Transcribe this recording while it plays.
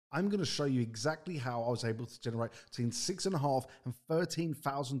I'm going to show you exactly how I was able to generate between $6,500 and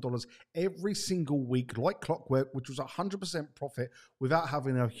 $13,000 every single week, like clockwork, which was 100% profit without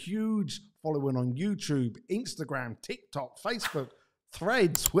having a huge following on YouTube, Instagram, TikTok, Facebook,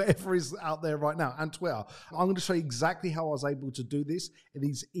 Threads, whatever is out there right now, and Twitter. I'm going to show you exactly how I was able to do this in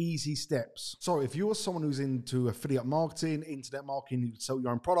these easy steps. So if you're someone who's into affiliate marketing, internet marketing, you sell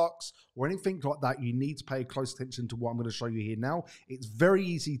your own products or anything like that, you need to pay close attention to what I'm going to show you here now. It's very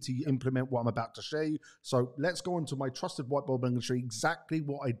easy to implement what I'm about to share you. So let's go into my trusted whiteboard. I'm going to show you exactly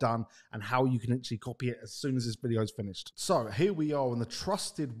what I've done and how you can actually copy it as soon as this video is finished. So here we are on the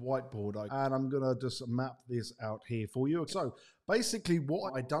trusted whiteboard, and I'm going to just map this out here for you. So basically,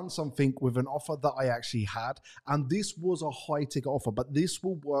 what I done something with an offer that I actually had, and this was a high ticket offer, but this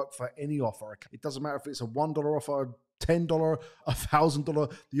will work for any offer. It doesn't matter if it's a $1 offer, $10,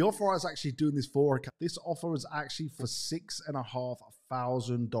 $1,000. The offer I was actually doing this for, this offer is actually for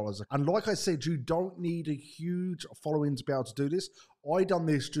 $6,500. And like I said, you don't need a huge following to be able to do this. I done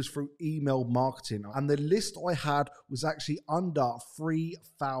this just through email marketing, and the list I had was actually under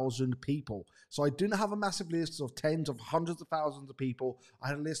 3,000 people. So I didn't have a massive list of tens of hundreds of thousands of people. I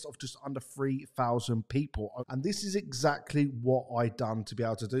had a list of just under 3,000 people. And this is exactly what I done to be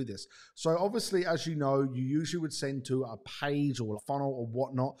able to do this. So obviously, as you know, you usually would send to a page or a funnel or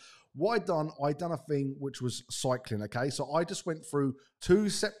whatnot. What I done a thing which was cycling, okay? So I just went through two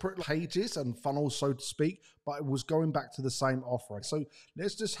separate pages and funnels, so to speak, but it was going back to the same offer. So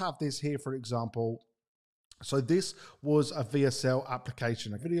let's just have this here, for example. So this was a VSL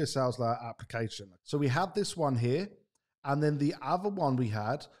application, a video sales layer application. So we had this one here, and then the other one we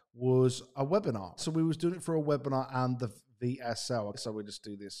had was a webinar. So we was doing it for a webinar and the VSL. So we just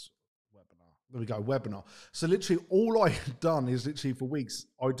do this. There we go, webinar. So literally all I had done is literally for weeks,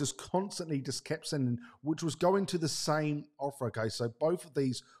 I just constantly just kept sending, which was going to the same offer, okay? So both of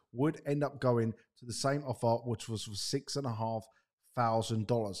these would end up going to the same offer, which was for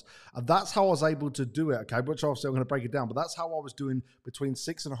 $6,500. And that's how I was able to do it, okay? Which obviously I'm going to break it down, but that's how I was doing between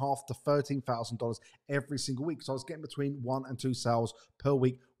 $6,500 to $13,000 every single week. So I was getting between 1 and 2 sales per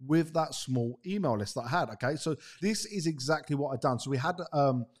week with that small email list that I had, okay? So this is exactly what I've done. So we had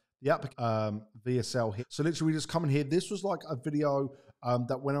the app VSL here. So literally we just come in here. This was like a video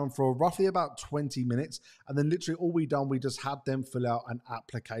that went on for roughly about 20 minutes. And then literally all we done, we just had them fill out an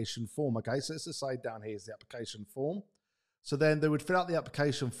application form. Okay, so let's just say down here is the application form. So then they would fill out the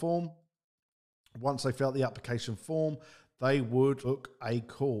application form. Once they fill out the application form, they would book a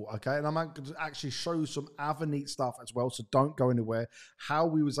call, okay? And I'm going to actually show you some other neat stuff as well, so don't go anywhere, how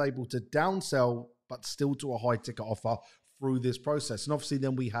we was able to downsell but still do a high ticket offer through this process. And obviously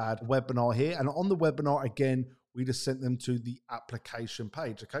then we had a webinar here, and on the webinar, again, we just sent them to the application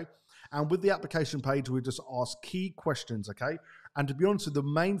page, okay? And with the application page, we just asked key questions, okay? And to be honest with you, the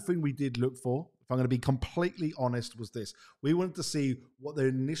main thing we did look for, if I'm going to be completely honest, was this. We wanted to see what their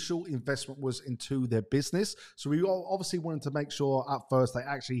initial investment was into their business. So we obviously wanted to make sure at first they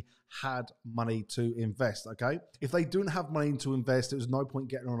actually had money to invest, okay? If they don't have money to invest, there was no point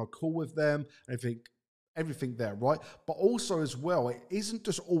getting on a call with them and everything there, right? But also as well, it isn't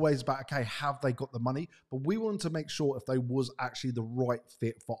just always about, okay, have they got the money? But we wanted to make sure if they was actually the right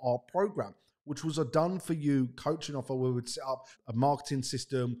fit for our program, which was a done for you coaching offer where we would set up a marketing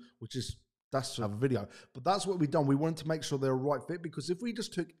system, that's another video. But that's what we've done. We wanted to make sure they're a right fit, because if we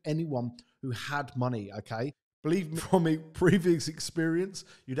just took anyone who had money, okay, believe me, from a previous experience,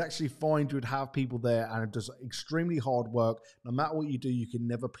 you'd actually find you'd have people there and it does extremely hard work. No matter what you do, you can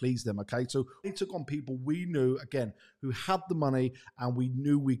never please them, okay? So we took on people we knew, again, who had the money, and we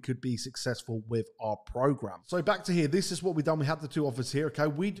knew we could be successful with our program. So back to here, this is what we've done. We had the two offers here, okay?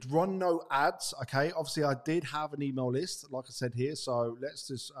 We'd run no ads, okay? Obviously, I did have an email list, like I said here. So let's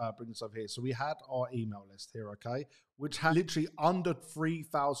just bring this over here. So we had our email list here, okay? Which had literally under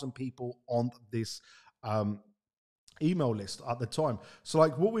 3,000 people on this email list at the time. So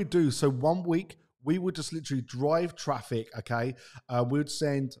like what we do, so 1 week we would just literally drive traffic, okay? We would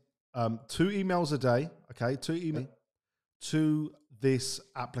send 2 emails a day, okay? 2 emails to this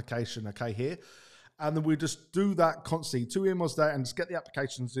application, okay, here. And then we just do that constantly, 2 emails a day, and just get the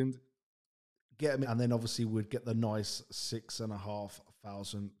applications in, get them in, and then obviously we'd get the nice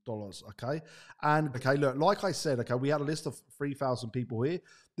 $6,500, okay? And okay, look, like I said, okay, we had a list of 3,000 people here.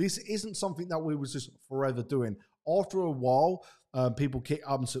 This isn't something that we was just forever doing. After a while, people kept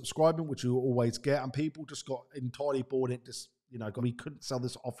unsubscribing, which you always get, and people just got entirely bored. It just, we couldn't sell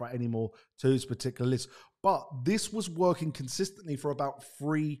this offer anymore to this particular list. But this was working consistently for about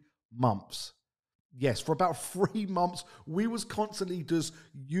 3 months. Yes, for about 3 months, we was constantly just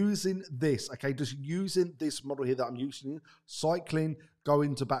using this, okay, just using this model here that I'm using, cycling,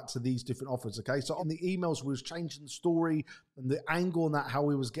 going to back to these different offers, okay. So on the emails, we was changing the story and the angle on that, how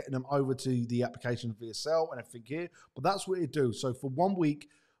we was getting them over to the application VSL and everything here. But that's what it do. So for 1 week,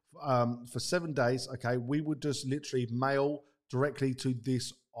 for 7 days, okay, we would just literally mail directly to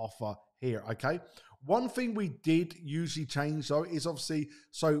this offer here, okay. One thing we did usually change though is obviously,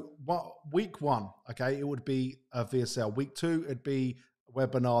 so week 1, okay, it would be a VSL. Week 2, it'd be a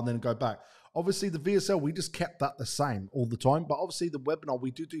webinar and then go back. Obviously the VSL, we just kept that the same all the time, but obviously the webinar,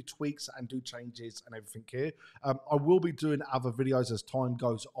 we do tweaks and do changes and everything here. I will be doing other videos as time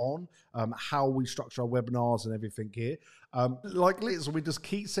goes on, how we structure our webinars and everything here. Like Liz, we just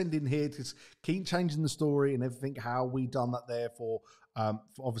keep sending here, just keep changing the story and everything, how we done that there for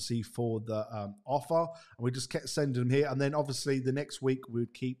obviously for the offer, and we just kept sending them here, and then obviously the next week we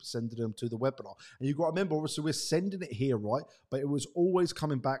would keep sending them to the webinar. And you've got to remember, obviously we're sending it here, right, but it was always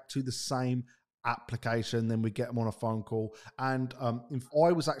coming back to the same application. Then we get them on a phone call, and if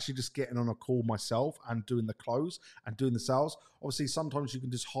I was actually just getting on a call myself and doing the close and doing the sales, obviously sometimes you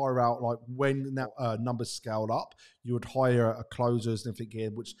can just hire out, like when that numbers scaled up, you would hire a closers and everything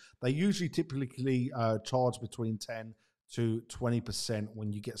here, which they usually typically charge between 10 to 20%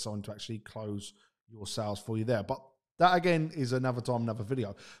 when you get someone to actually close your sales for you there. But that again is another time, another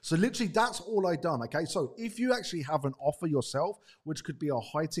video. So literally that's all I done. Okay. So if you actually have an offer yourself, which could be a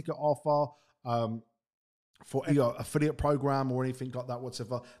high ticket offer, for a affiliate program or anything like that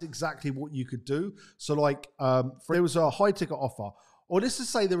whatsoever, exactly what you could do. So like there was a high ticket offer, or let's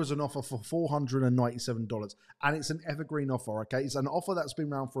just say there was an offer for $497 and it's an evergreen offer, okay? It's an offer that's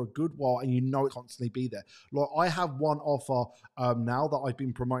been around for a good while and you know it constantly be there. Like I have one offer now that I've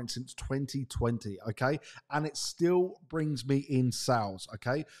been promoting since 2020, okay? And it still brings me in sales,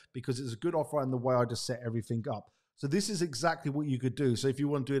 okay? Because it's a good offer and the way I just set everything up. So this is exactly what you could do. So if you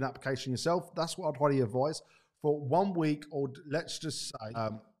want to do an application yourself, that's what I'd highly advise. For 1 week, or let's just say,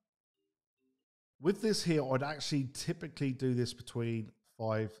 with this here, I'd actually typically do this between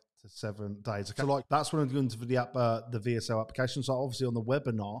 5 to 7 days. Okay? So like that's when I'm going to the app, the VSL application. So obviously on the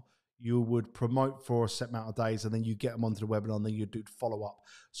webinar, you would promote for a set amount of days and then you get them onto the webinar and then you do follow up.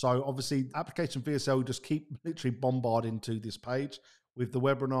 So obviously application VSL, just keep literally bombarding to this page. With the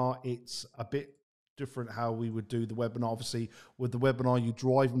webinar, it's a bit different how we would do the webinar. Obviously with the webinar, you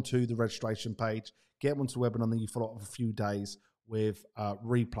drive them to the registration page, get them onto the webinar, and then you follow up for a few days with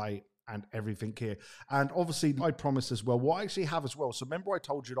replay and everything here. And obviously I promise as well, what I actually have as well. So remember I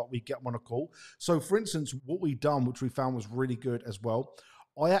told you that we get them on a call. So for instance, what we done, which we found was really good as well,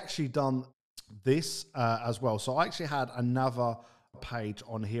 I actually done this as well. So I actually had another page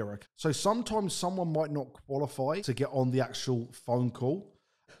on here. So sometimes someone might not qualify to get on the actual phone call.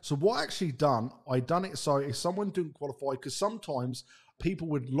 So what I actually done, I done it so if someone didn't qualify, because sometimes people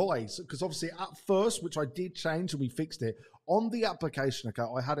would lie, because obviously at first, which I did change and we fixed it, on the application, okay,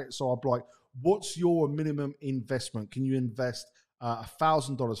 I had it so I'd be like, what's your minimum investment? Can you invest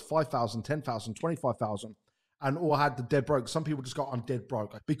 $1,000, $5,000, $10,000, $25,000? And or had the dead broke. Some people just got, I'm dead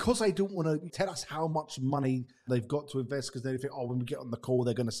broke. Because they don't want to tell us how much money they've got to invest, because they think, oh, when we get on the call,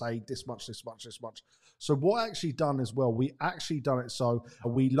 they're going to say this much, this much, this much. So what I actually done as well, we actually done it so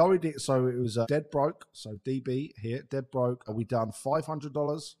we lowered it so it was dead broke. So DB here, dead broke. We done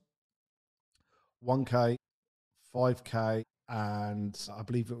 $500, 1K, 5K, and I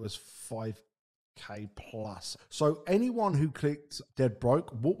believe it was 5K plus. So anyone who clicked dead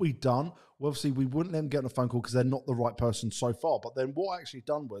broke, what we done, well, obviously we wouldn't let them get on a phone call because they're not the right person so far. But then what I actually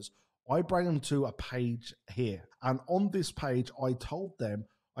done was I bring them to a page here. And on this page, I told them,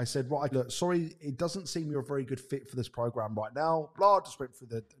 I said, right, look, sorry, it doesn't seem you're a very good fit for this program right now. Blah, just went through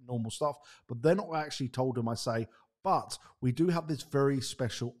the normal stuff. But then I actually told them, I say, but we do have this very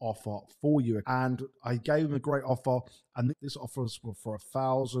special offer for you. And I gave them a great offer. And this offer was for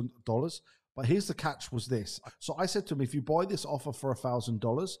 $1,000. But here's the catch was this. So I said to him, if you buy this offer for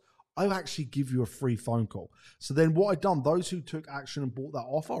 $1,000, I'll actually give you a free phone call. So then what I'd done, those who took action and bought that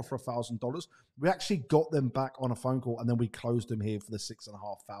offer for $1,000, we actually got them back on a phone call and then we closed them here for the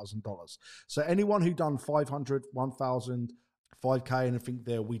 $6,500. So anyone who done 500, 1,000, 5K and everything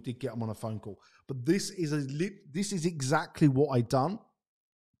there, we did get them on a phone call. But this is exactly what I done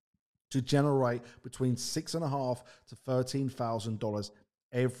to generate between $6,500 to $13,000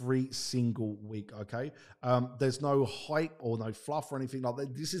 every single week, okay? There's no hype or no fluff or anything like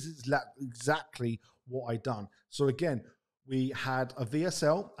that. This is exactly what I done. So again, we had a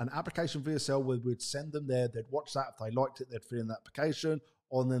VSL, an application VSL, where we'd send them there, they'd watch that. If they liked it, they'd fill in the application.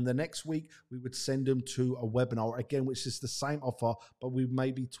 And then the next week, we would send them to a webinar, again, which is the same offer, but we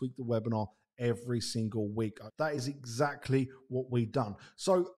maybe tweak the webinar every single week. That is exactly what we've done.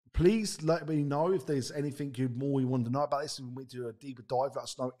 So please let me know if there's anything more you want to know about this, and we do a deeper dive. Let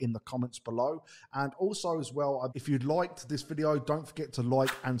us know in the comments below. And also as well, if you liked this video, don't forget to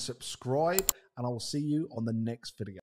like and subscribe, and I will see you on the next video.